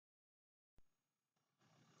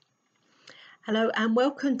Hello and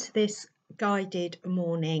welcome to this guided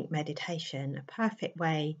morning meditation, a perfect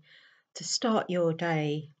way to start your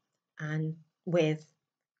day and with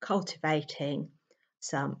cultivating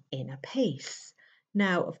some inner peace.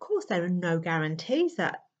 Now, of course, there are no guarantees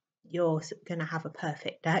that you're going to have a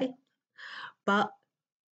perfect day, but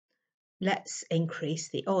let's increase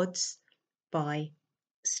the odds by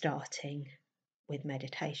starting with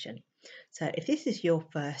meditation. So if this is your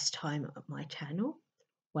first time at my channel,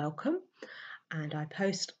 welcome. And I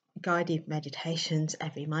post guided meditations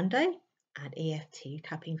every Monday and EFT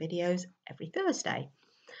tapping videos every Thursday.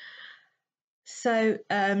 So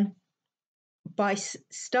by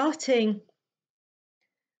starting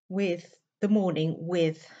with the morning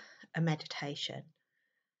with a meditation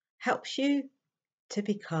helps you to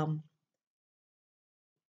become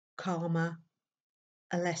calmer,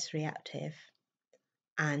 less reactive,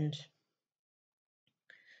 and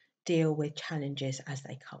deal with challenges as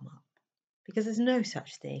they come up. Because there's no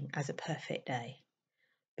such thing as a perfect day,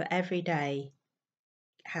 but every day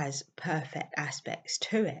has perfect aspects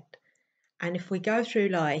to it. And if we go through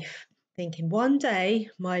life thinking one day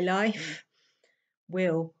my life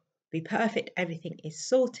will be perfect, everything is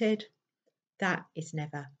sorted, that is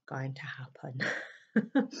never going to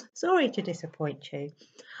happen. Sorry to disappoint you,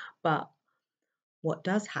 but what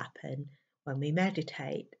does happen when we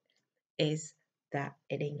meditate is that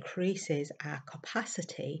it increases our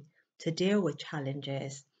capacity to deal with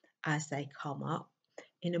challenges as they come up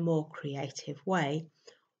in a more creative way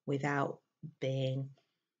without being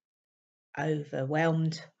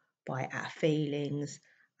overwhelmed by our feelings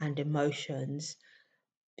and emotions,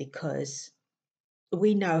 because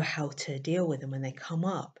we know how to deal with them when they come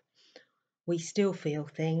up. We still feel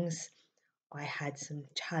things. I had some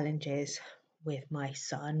challenges with my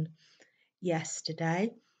son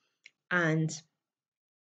yesterday, and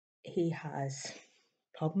he has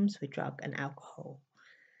problems with drug and alcohol,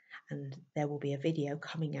 and there will be a video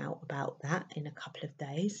coming out about that in a couple of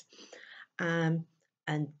days. And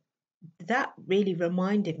that really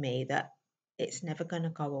reminded me that it's never going to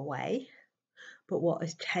go away, but what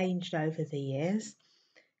has changed over the years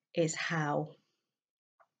is how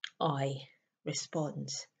I respond,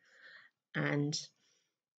 and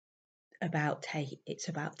it's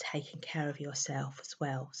about taking care of yourself as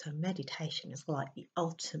well. So meditation is like the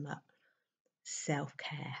ultimate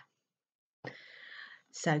self-care.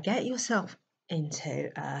 So get yourself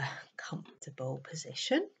into a comfortable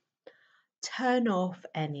position, turn off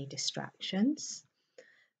any distractions.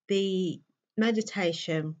 The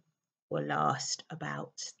meditation will last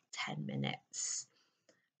about 10 minutes,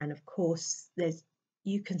 and of course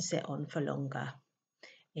you can sit on for longer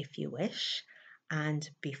if you wish. And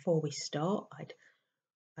before we start, I'd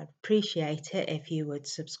appreciate it if you would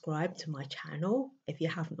subscribe to my channel if you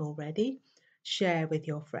haven't already, share with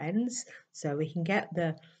your friends so we can get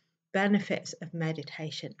the benefits of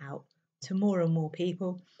meditation out to more and more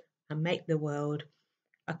people and make the world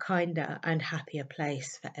a kinder and happier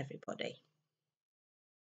place for everybody.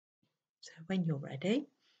 So when you're ready,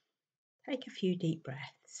 take a few deep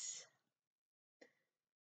breaths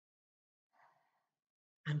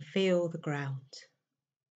and feel the ground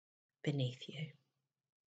beneath you.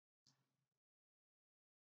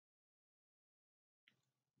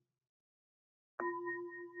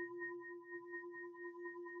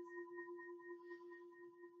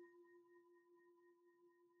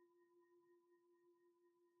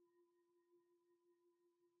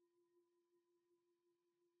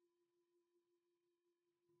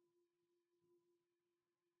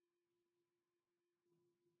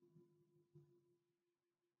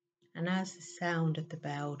 And as the sound of the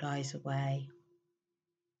bell dies away,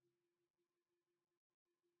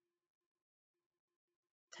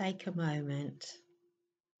 take a moment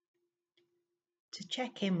to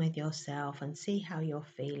check in with yourself and see how you're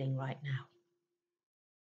feeling right now.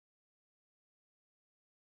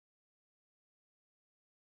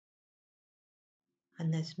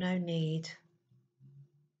 And there's no need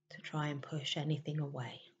to try and push anything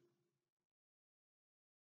away.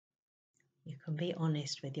 You can be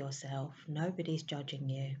honest with yourself. Nobody's judging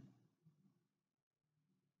you.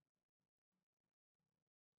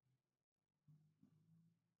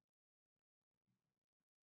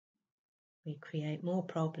 We create more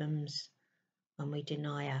problems when we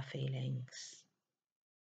deny our feelings.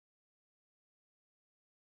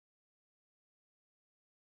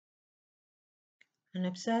 And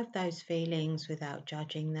observe those feelings without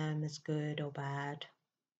judging them as good or bad.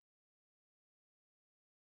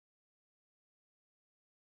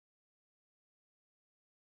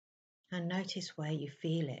 And notice where you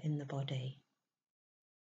feel it in the body.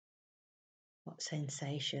 What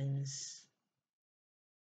sensations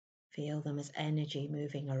Feel them as energy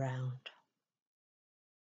moving around.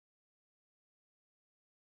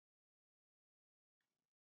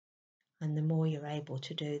 And the more you're able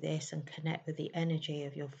to do this and connect with the energy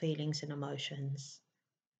of your feelings and emotions,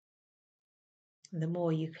 the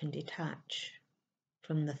more you can detach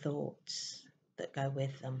from the thoughts that go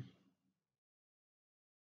with them.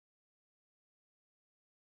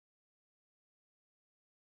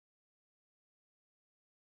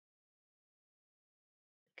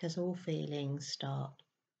 Because all feelings start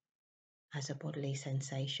as a bodily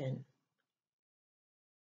sensation,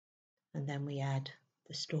 and then we add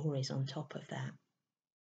the stories on top of that.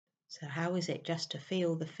 So how is it just to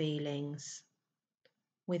feel the feelings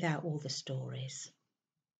without all the stories?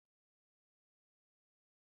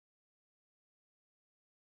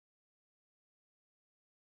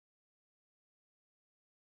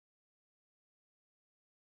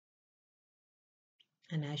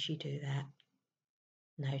 And as you do that,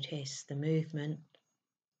 notice the movement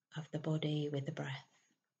of the body with the breath.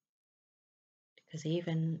 Because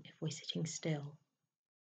even if we're sitting still,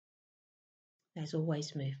 there's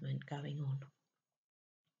always movement going on.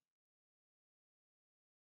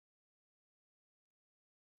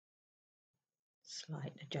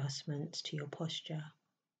 Slight adjustments to your posture.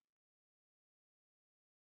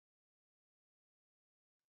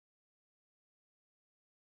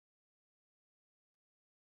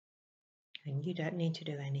 And you don't need to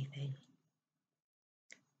do anything.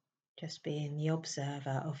 Just being the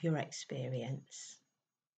observer of your experience.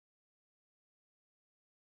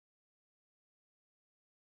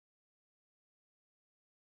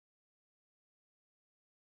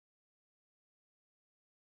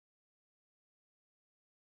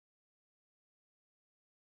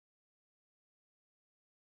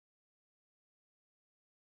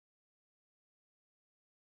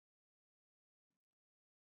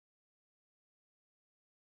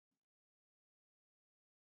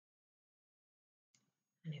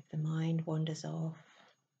 And if the mind wanders off,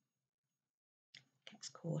 gets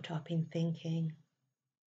caught up in thinking,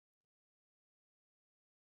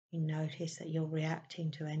 you notice that you're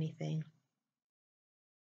reacting to anything.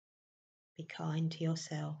 Be kind to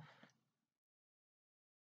yourself.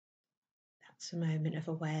 That's a moment of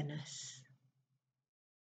awareness.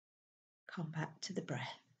 Come back to the breath.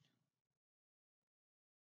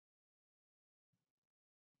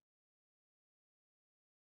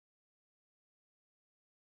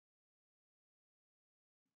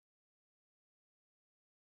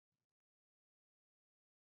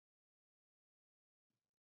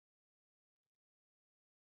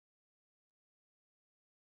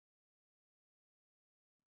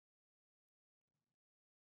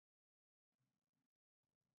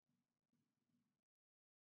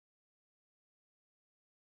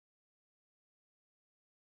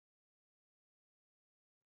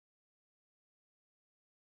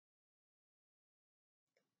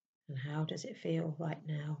 And how does it feel right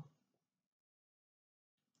now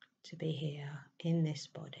to be here in this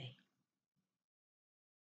body,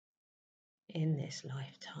 in this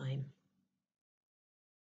lifetime?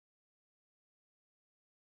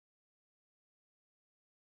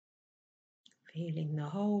 Feeling the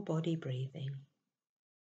whole body breathing.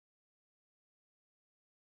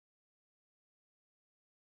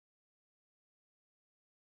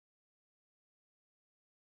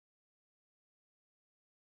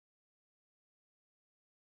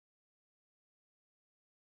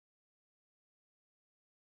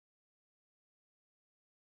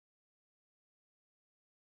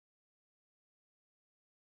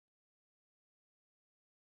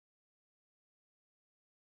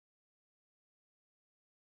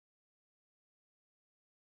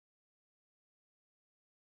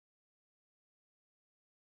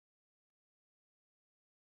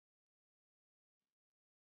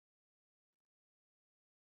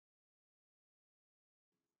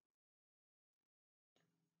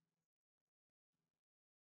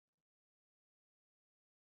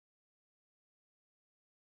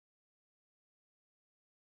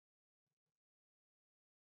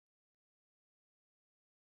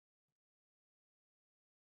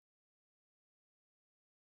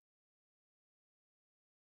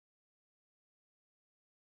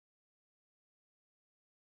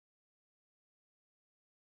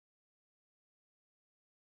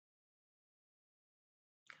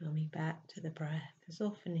 Coming back to the breath as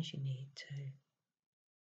often as you need to.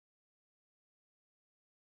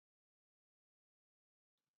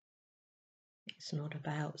 It's not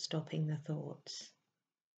about stopping the thoughts,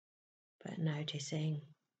 but noticing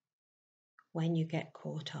when you get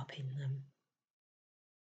caught up in them.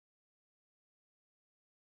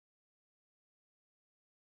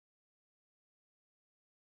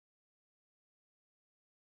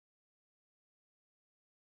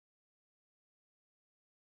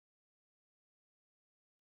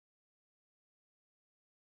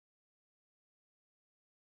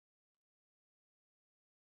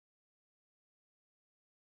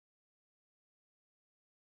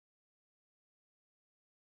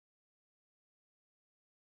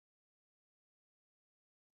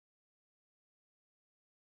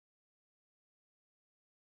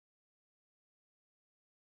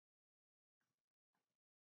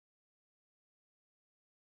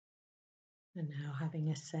 And now having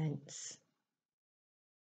a sense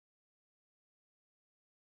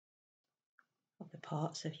of the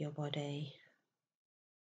parts of your body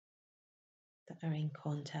that are in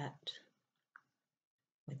contact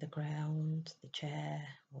with the ground, the chair,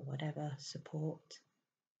 or whatever support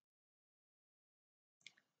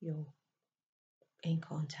you're in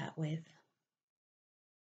contact with.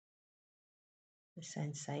 The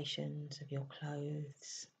sensations of your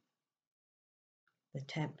clothes, the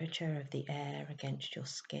temperature of the air against your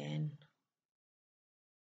skin.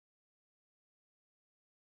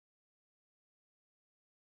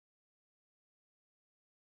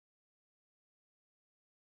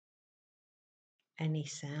 Any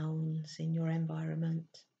sounds in your environment.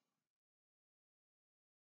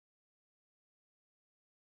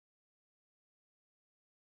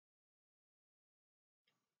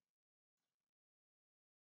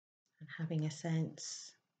 And having a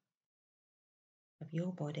sense of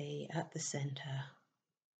your body at the centre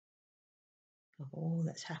of all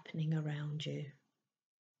that's happening around you.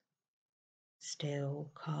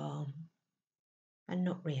 Still, calm, and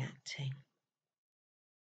not reacting.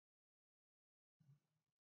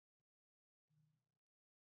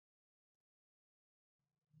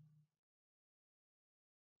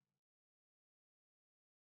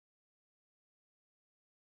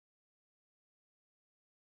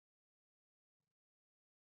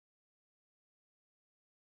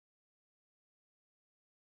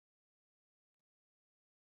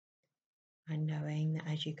 And knowing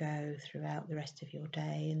that as you go throughout the rest of your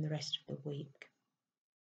day and the rest of the week,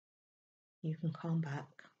 you can come back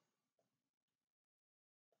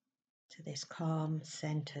to this calm,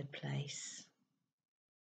 centered place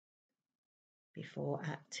before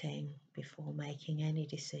acting, before making any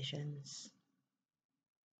decisions,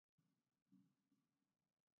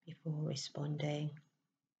 before responding.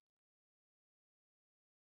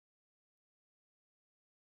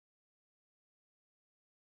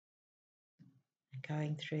 And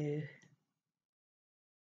going through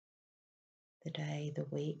the day, the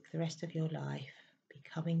week, the rest of your life,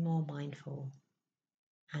 becoming more mindful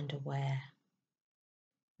and aware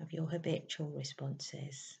of your habitual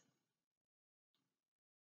responses,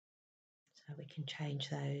 so we can change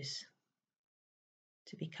those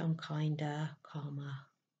to become kinder, calmer,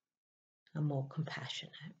 and more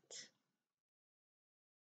compassionate.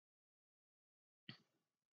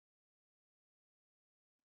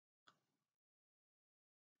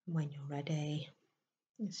 When you're ready,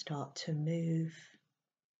 you start to move.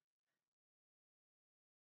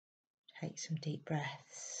 Take some deep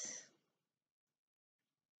breaths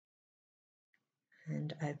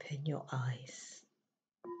and open your eyes.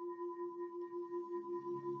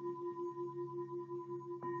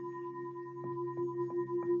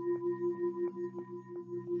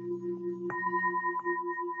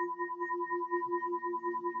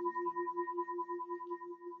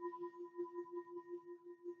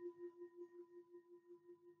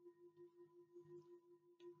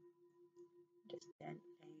 Just gently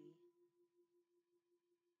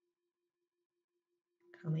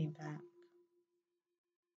coming back,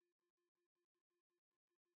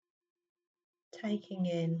 taking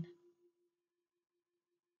in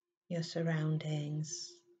your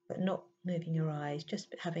surroundings, but not moving your eyes,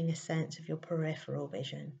 just having a sense of your peripheral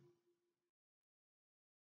vision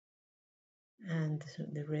and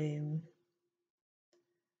the room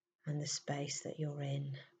and the space that you're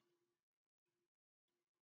in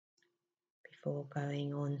before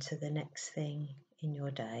going on to the next thing in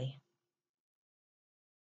your day.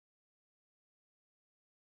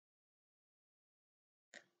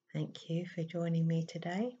 Thank you for joining me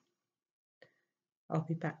today. I'll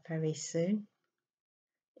be back very soon.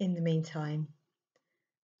 In the meantime,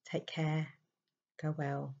 take care, go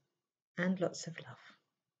well, and lots of love.